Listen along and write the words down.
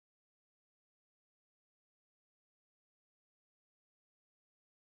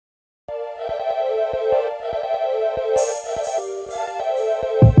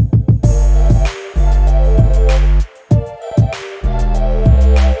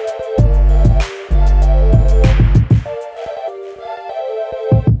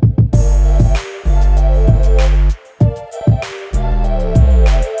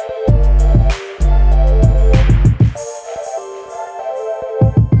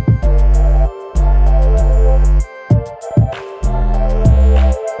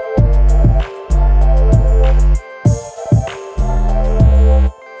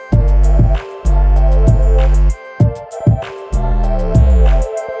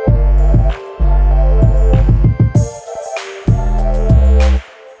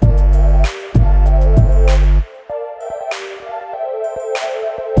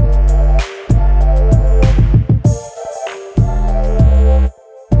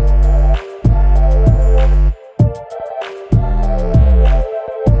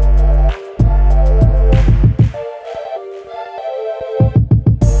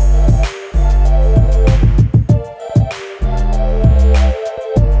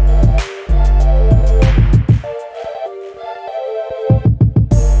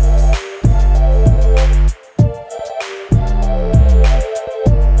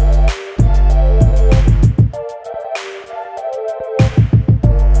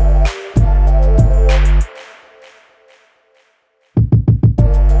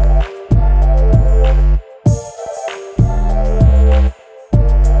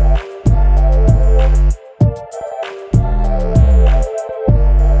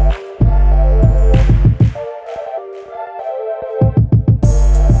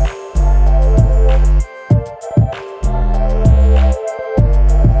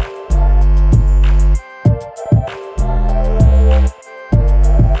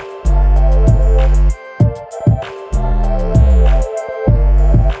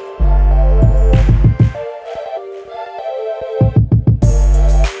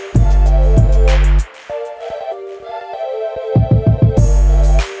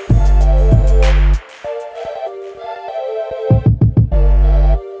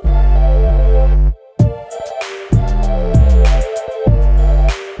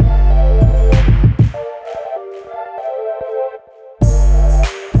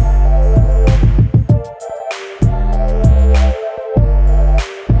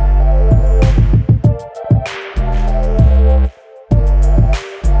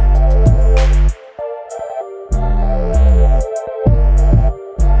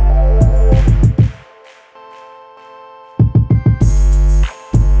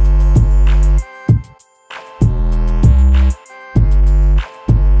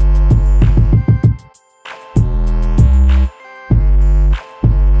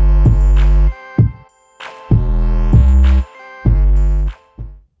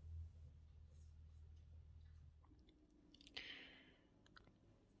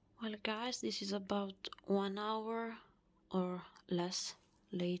guys, this is about 1 hour or less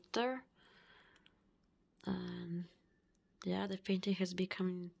later, and yeah, the painting has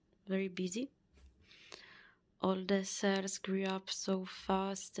become very busy. All the cells grew up so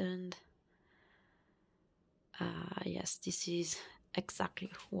fast, and yes, this is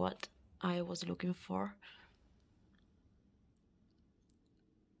exactly what I was looking for.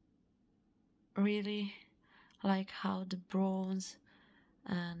 Really like how the bronze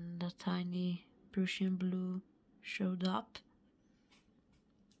and the tiny Prussian blue showed up.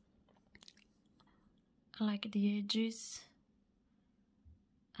 I like the edges,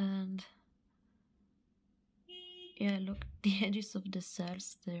 and yeah, look, the edges of the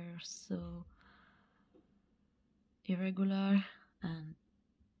cells, they're so irregular and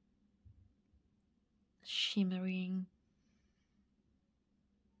shimmering.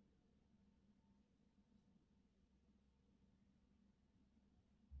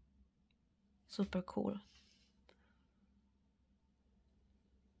 Super cool.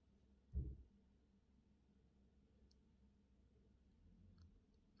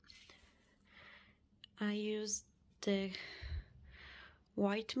 I used the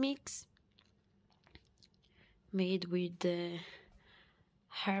white mix made with the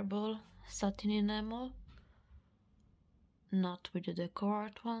Herbol satin enamel, not with the decor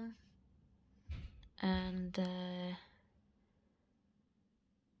art one, and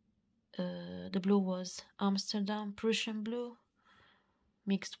the blue was Amsterdam Prussian blue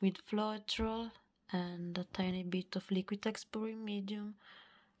mixed with floetrol and a tiny bit of liquid texture in medium,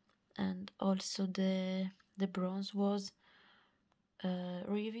 and also the bronze was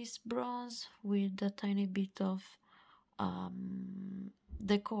Revis bronze with a tiny bit of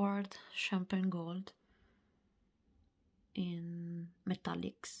decored champagne gold in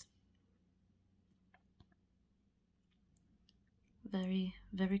metallics. Very,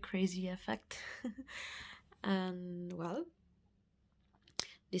 very crazy effect. And well,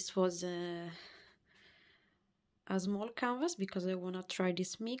 this was a small canvas because I want to try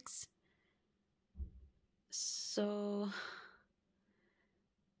this mix. So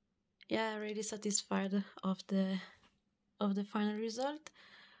yeah, really satisfied of the final result.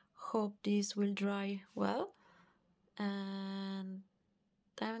 Hope this will dry well, and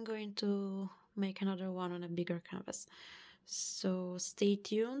I'm going to make another one on a bigger canvas. So stay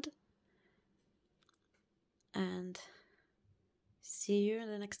tuned and see you in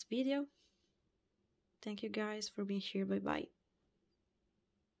the next video. Thank you guys for being here. Bye bye.